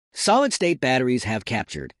Solid-state batteries have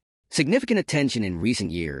captured significant attention in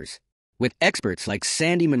recent years, with experts like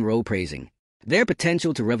Sandy Munro praising their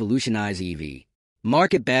potential to revolutionize EV.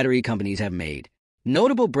 Market battery companies have made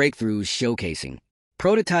notable breakthroughs showcasing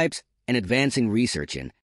prototypes and advancing research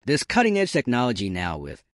in this cutting-edge technology now,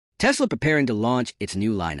 with Tesla preparing to launch its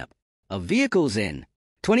new lineup of vehicles in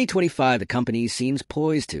 2025. The company seems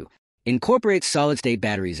poised to incorporate solid-state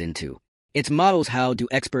batteries into its models. How do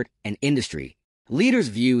expert and industry leaders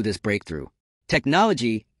view this breakthrough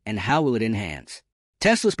technology, and how will it enhance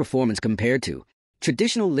Tesla's performance compared to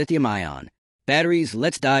traditional lithium-ion batteries?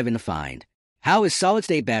 Let's dive in to find how is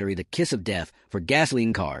solid-state battery the kiss of death for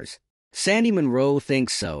gasoline cars? Sandy Munro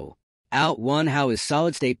thinks so. Out 1. How is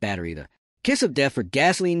solid-state battery the kiss of death for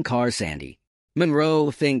gasoline cars? Sandy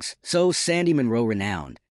Munro thinks so. Sandy Munro,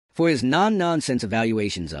 renowned for his non-nonsense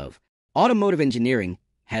evaluations of automotive engineering,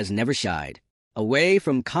 has never shied away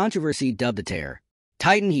from controversy. Dubbed the Terror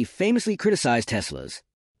Titan, he famously criticized Tesla's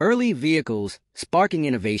early vehicles, sparking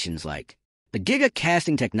innovations like the giga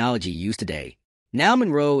casting technology used today. Now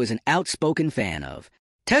Munro is an outspoken fan of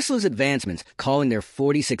Tesla's advancements, calling their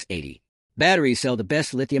 4680 batteries cell the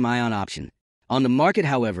best lithium-ion option on the market.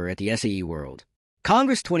 However, at the SAE World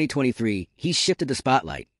Congress 2023, he shifted the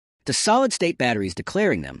spotlight to solid-state batteries,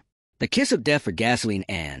 declaring them the kiss of death for gasoline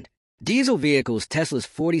and diesel vehicles. Tesla's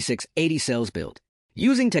 4680 cells, built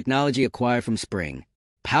using technology acquired from Spring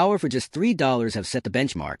Power for just $3, have set the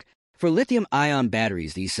benchmark for lithium-ion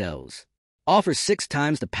batteries. These cells offer 6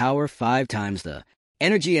 times the power, 5 times the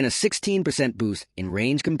energy, and a 16% boost in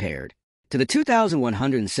range compared to the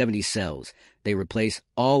 2,170 cells they replace,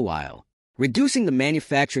 all while reducing the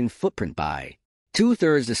manufacturing footprint by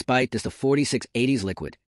 2/3. Despite this, the 4680's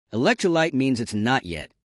liquid electrolyte means it's not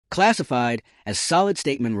yet classified as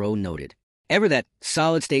solid-state. Munro noted ever that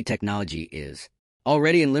solid-state technology is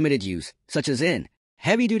already in limited use, such as in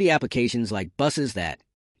heavy-duty applications like buses that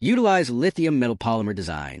utilize lithium metal polymer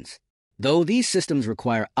designs. Though these systems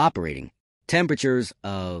require operating temperatures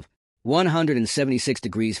of 176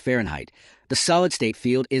 degrees Fahrenheit, the solid-state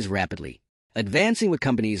field is rapidly advancing, with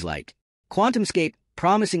companies like QuantumScape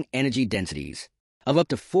promising energy densities of up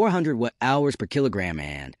to 400 watt-hours per kilogram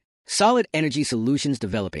and Solid Energy Solutions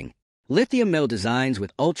developing lithium metal designs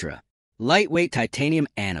with ultra-lightweight titanium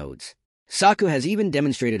anodes. Saku has even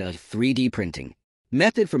demonstrated a 3D printing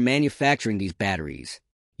method for manufacturing these batteries.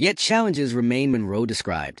 Yet challenges remain. Munro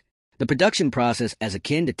described the production process as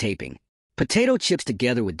akin to taping potato chips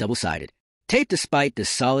together with double-sided tape. Despite this,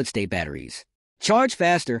 solid-state batteries charge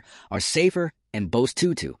faster, are safer, and boast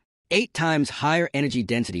 2 to 8 times higher energy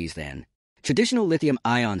densities than traditional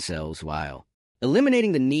lithium-ion cells, while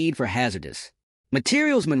eliminating the need for hazardous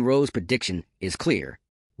materials. Munro's prediction is clear.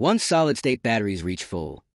 Once solid-state batteries reach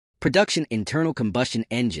full production, internal combustion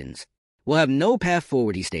engines will have no path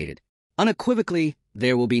forward, he stated. Unequivocally,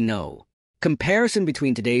 there will be no comparison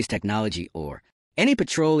between today's technology or any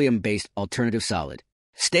petroleum-based alternative. Solid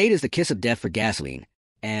state is the kiss of death for gasoline.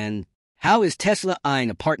 And how is Tesla eyeing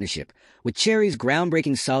a partnership with Chery's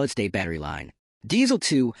groundbreaking solid-state battery line? Diesel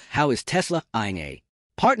 2. How is Tesla eyeing a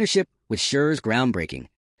partnership with Chery's groundbreaking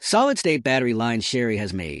solid-state battery line? Chery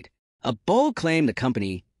has made a bold claim the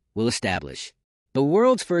company will establish the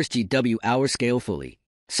world's first GW-hour scale fully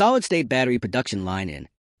solid-state battery production line in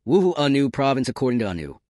Wuhu, Anu province. According to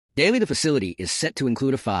Anu Daily, the facility is set to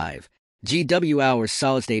include a 5 GW-hour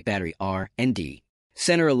solid-state battery R&D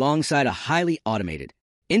center alongside a highly automated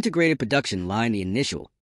integrated production line. The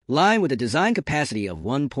initial line, with a design capacity of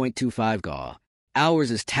 1.25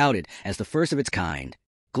 GWh, is touted as the first of its kind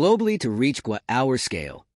globally to reach GWh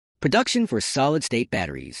scale production for solid-state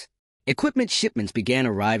batteries. Equipment shipments began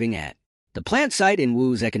arriving at the plant site in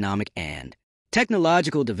Wu's Economic and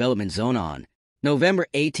Technological Development Zone on November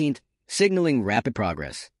 18th, signaling rapid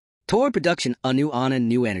progress toward production. Anu Ana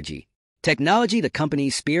New Energy Technology, the company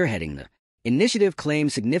spearheading the initiative,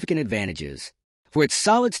 claims significant advantages for its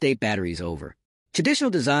solid-state batteries over traditional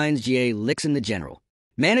designs. Ga Lixon, the general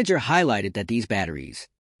manager, highlighted that these batteries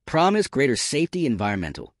promise greater safety,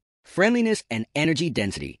 environmental friendliness, and energy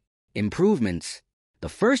density improvements. The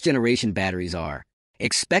first-generation batteries are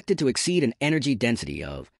expected to exceed an energy density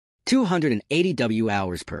of 280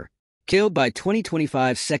 Wh per kil by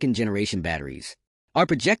 2025. Second-generation batteries are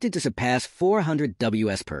projected to surpass 400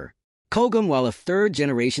 Ws per kg, while a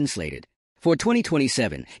third-generation slated for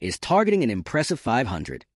 2027 is targeting an impressive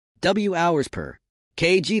 500 Wh per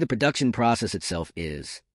kg. The production process itself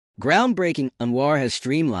is groundbreaking. Anwar has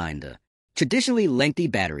streamlined the traditionally lengthy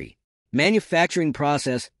battery manufacturing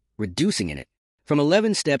process, reducing it from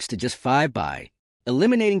 11 steps to just 5 by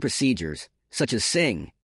eliminating procedures such as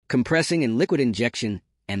compressing and liquid injection,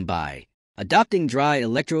 and by adopting dry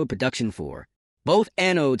electrode production for both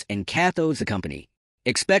anodes and cathodes. The company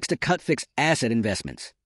expects to cut fixed asset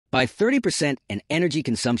investments by 30% and energy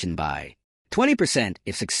consumption by 20%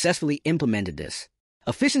 if successfully implemented. This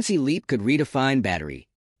efficiency leap could redefine battery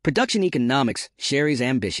production economics. Chery's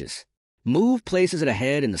ambitious move places it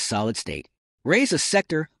ahead in the solid state race. A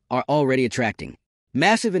sector are already attracting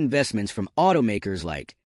massive investments from automakers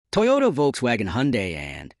like Toyota, Volkswagen, Hyundai,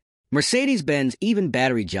 and Mercedes-Benz. Even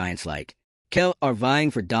battery giants like Chery are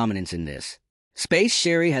vying for dominance in this space.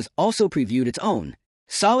 Chery has also previewed its own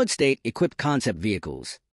solid-state equipped concept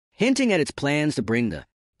vehicles, hinting at its plans to bring the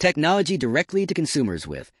technology directly to consumers,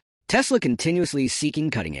 with Tesla continuously seeking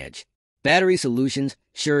cutting-edge battery solutions.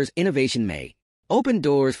 Chery's innovation may open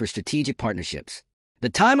doors for strategic partnerships. The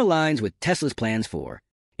time aligns with Tesla's plans for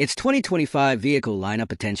its 2025 vehicle lineup,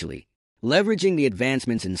 potentially leveraging the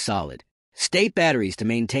advancements in solid-state batteries to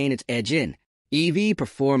maintain its edge in EV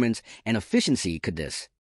performance and efficiency. Could this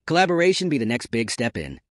collaboration be the next big step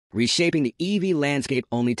in reshaping the EV landscape?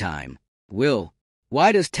 Only time will.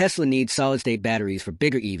 Why does Tesla need solid-state batteries for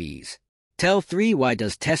bigger EVs? Tell 3. Why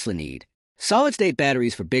does Tesla need solid-state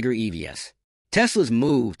batteries for bigger EVs? Tesla's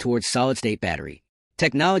move towards solid-state battery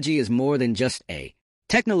technology is more than just a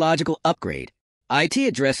technological upgrade. It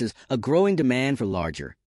addresses a growing demand for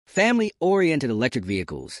larger, family-oriented electric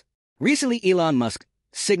vehicles. Recently, Elon Musk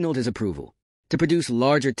signaled his approval to produce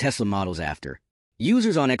larger Tesla models after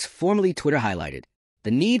users on X, formerly Twitter, highlighted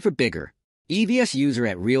the need for bigger EVs. User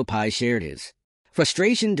at RealPie shared his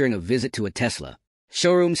frustration during a visit to a Tesla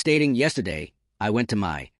showroom, stating, "Yesterday, I went to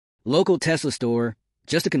my local Tesla store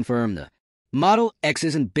just to confirm the Model X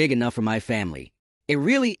isn't big enough for my family." It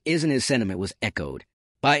really isn't. His sentiment was echoed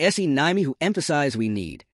by S.E. Naimi, who emphasized we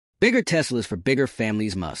need bigger Teslas for bigger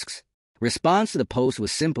families. Musk's response to the post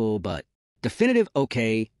was simple but definitive.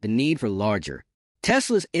 Okay, the need for larger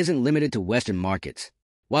Teslas isn't limited to Western markets.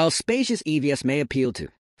 While spacious EVs may appeal to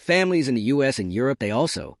families in the US and Europe, they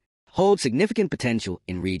also hold significant potential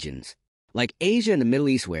in regions like Asia and the Middle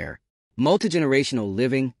East, where multi-generational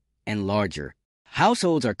living and larger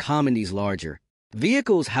households are common. These larger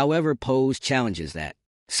vehicles, however, pose challenges that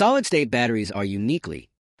solid-state batteries are uniquely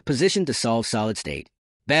positioned to solve. Solid-state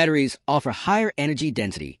batteries offer higher energy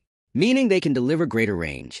density, meaning they can deliver greater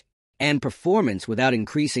range and performance without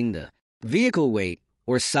increasing the vehicle weight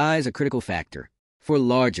or size, a critical factor for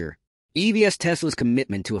larger EVs. Tesla's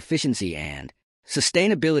commitment to efficiency and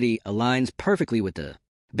sustainability aligns perfectly with the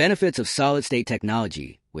benefits of solid-state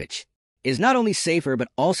technology, which is not only safer but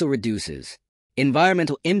also reduces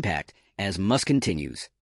environmental impact. As Musk continues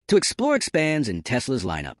to explore expands in Tesla's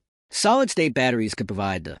lineup, solid-state batteries could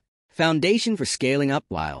provide the foundation for scaling up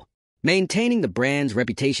while maintaining the brand's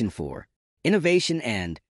reputation for innovation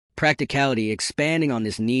and practicality. Expanding on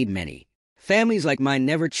this need, many families like mine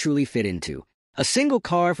never truly fit into a single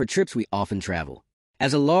car for trips. We often travel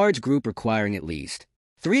as a large group, requiring at least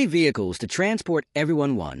 3 vehicles to transport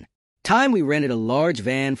everyone. One time we rented a large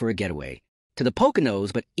van for a getaway to the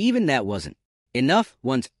Poconos, but even that wasn't enough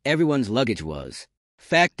once everyone's luggage was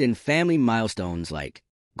packed in. Family milestones like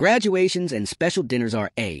graduations and special dinners are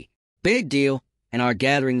a big deal, and our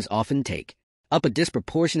gatherings often take up a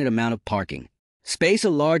disproportionate amount of parking space. A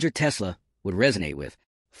larger Tesla would resonate with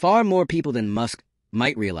far more people than Musk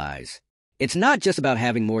might realize. It's not just about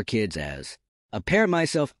having more kids. As a parent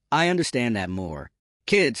myself, I understand that more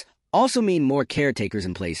kids also mean more caretakers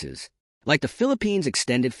in places like the Philippines.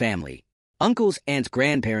 Extended family, uncles, aunts,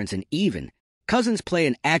 grandparents, and even cousins play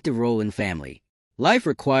an active role in family life,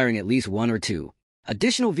 requiring at least 1 or 2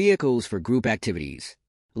 additional vehicles for group activities.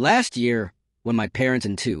 Last year, when my parents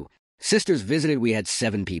and 2 sisters visited, we had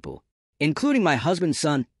 7 people, including my husband's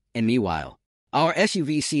son and me. While our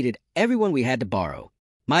SUV seated everyone, we had to borrow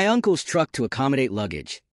my uncle's truck to accommodate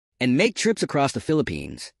luggage and make trips across the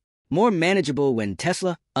Philippines more manageable. When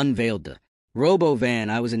Tesla unveiled the Robo-van,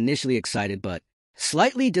 I was initially excited but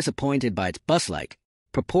slightly disappointed by its bus-like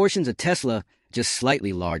proportions. A Tesla just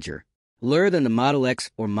slightly larger than the Model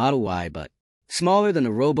X or Model Y, but smaller than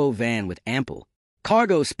the Robo-van with ample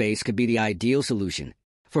cargo space could be the ideal solution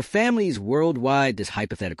for families worldwide. This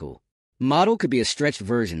hypothetical model could be a stretched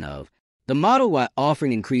version of the Model Y,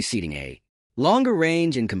 offering increased seating, a longer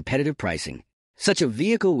range, and competitive pricing. Such a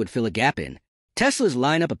vehicle would fill a gap in Tesla's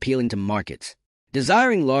lineup, appealing to markets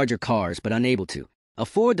desiring larger cars but unable to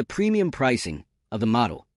afford the premium pricing of the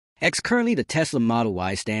Model X. Currently, the Tesla Model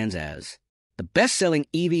Y stands as the best-selling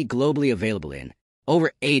EV globally, available in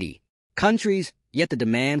over 80 countries, yet the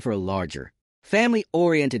demand for a larger,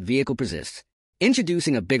 family-oriented vehicle persists.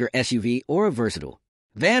 Introducing a bigger SUV or a versatile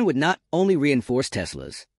van would not only reinforce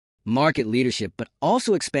Tesla's market leadership but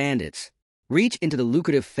also expand its reach into the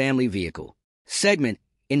lucrative family vehicle segment,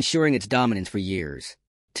 ensuring its dominance for years.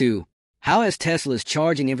 2. How has Tesla's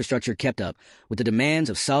charging infrastructure kept up with the demands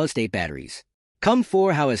of solid-state batteries? Come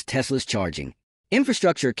 4. How has Tesla's charging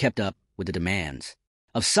infrastructure kept up with the demands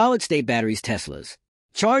of solid-state batteries? Tesla's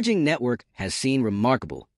charging network has seen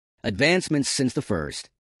remarkable advancements since the first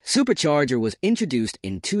supercharger was introduced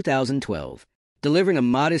in 2012, delivering a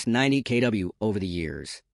modest 90 kW over the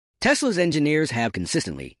years. Tesla's engineers have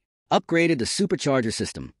consistently upgraded the supercharger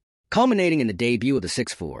system, culminating in the debut of the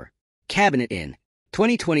 6.4 cabinet in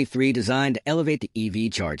 2023, designed to elevate the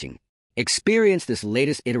EV charging experience. This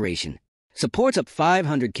latest iteration supports up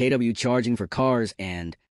 500 kW charging for cars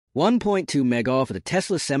and 1.2 MW for the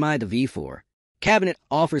Tesla Semi. The V4 cabinet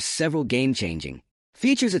offers several game-changing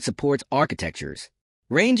features. It supports architectures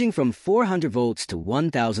ranging from 400 volts to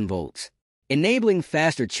 1,000 volts, enabling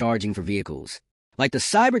faster charging for vehicles like the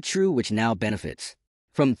Cybertruck, which now benefits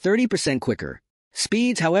from 30% quicker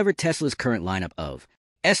speeds. However, Tesla's current lineup of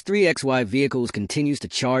S3XY vehicles continues to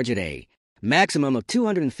charge at a maximum of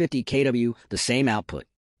 250 kW, the same output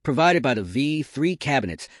provided by the V3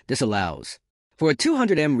 cabinets. This allows for a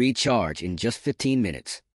 200 mAh recharge in just 15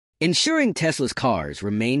 minutes, ensuring Tesla's cars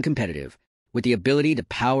remain competitive with the ability to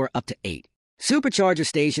power up to 8 supercharger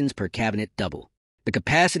stations per cabinet, double the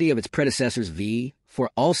capacity of its predecessor's V4.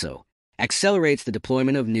 Also accelerates the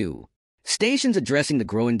deployment of new stations, addressing the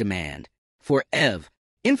growing demand for EV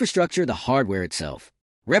infrastructure. The hardware itself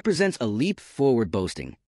represents a leap forward,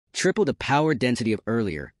 boasting triple the power density of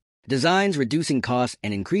earlier designs, reducing costs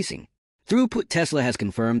and increasing throughput. Tesla has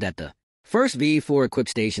confirmed that the first V4 equipped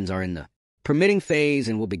stations are in the permitting phase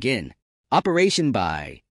and will begin operation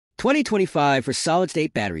by 2025 for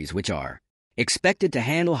solid-state batteries, which are expected to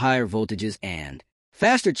handle higher voltages and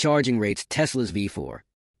faster charging rates. Tesla's V4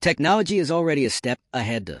 technology is already a step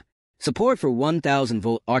ahead. The support for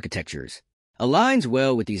 1,000-volt architectures aligns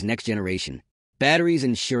well with these next-generation batteries,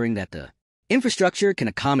 ensuring that the infrastructure can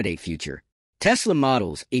accommodate future Tesla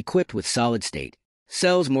models equipped with solid-state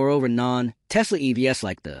cells. Moreover, non-Tesla EVs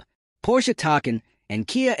like the Porsche Taycan and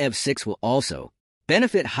Kia EV6 will also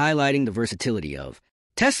benefit, highlighting the versatility of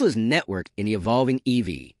Tesla's network in the evolving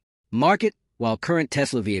EV market. While current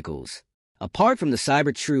Tesla vehicles, apart from the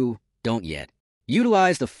Cybertruck, don't yet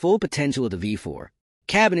utilize the full potential of the V4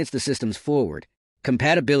 cabinets, the system's forward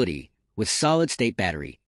compatibility with solid-state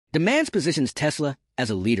battery demands positions Tesla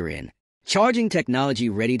as a leader in charging technology,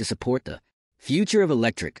 ready to support the future of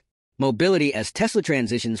electric mobility. As Tesla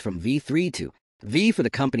transitions from V3 to V4, the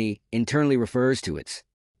company internally refers to its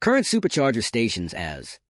current supercharger stations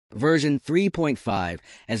as version 3.5,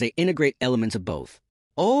 as they integrate elements of both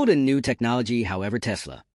old and new technology. However,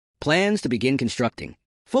 Tesla plans to begin constructing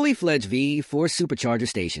fully fledged V4 supercharger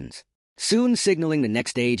stations soon, signaling the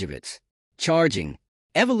next stage of its charging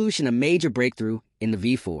evolution. A major breakthrough in the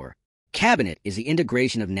V4 cabinet is the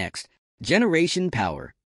integration of next-generation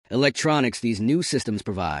power electronics. These new systems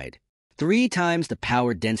provide 3 times the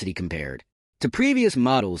power density compared to previous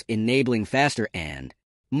models, enabling faster and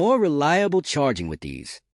more reliable charging. With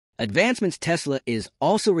these advancements, Tesla is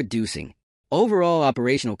also reducing overall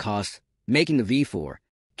operational costs, making the V4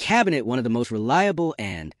 cabinet one of the most reliable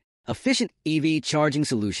and efficient EV charging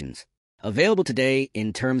solutions available today.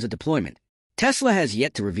 In terms of deployment, Tesla has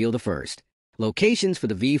yet to reveal the first locations for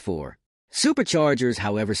the V4 superchargers.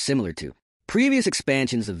 However, similar to previous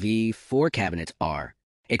expansions, the V4 cabinets are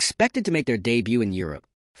expected to make their debut in Europe,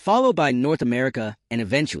 followed by North America and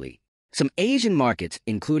eventually some Asian markets,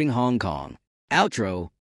 including Hong Kong. Outro,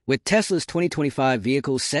 with Tesla's 2025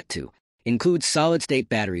 vehicles set to include solid-state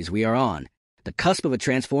batteries, we are on the cusp of a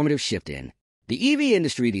transformative shift in the EV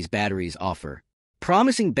industry. These batteries offer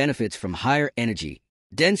promising benefits from higher energy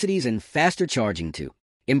densities and faster charging to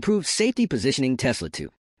improve safety, positioning Tesla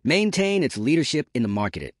to maintain its leadership in the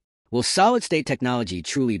market. Will solid-state technology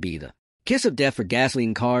truly be the kiss of death for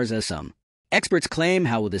gasoline cars, as some experts claim?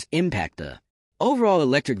 How will this impact the overall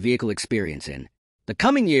electric vehicle experience in the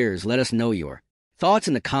coming years? Let us know your thoughts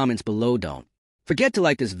in the comments below. Don't forget to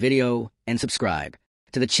like this video and subscribe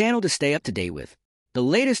to the channel to stay up to date with the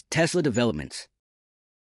latest Tesla developments.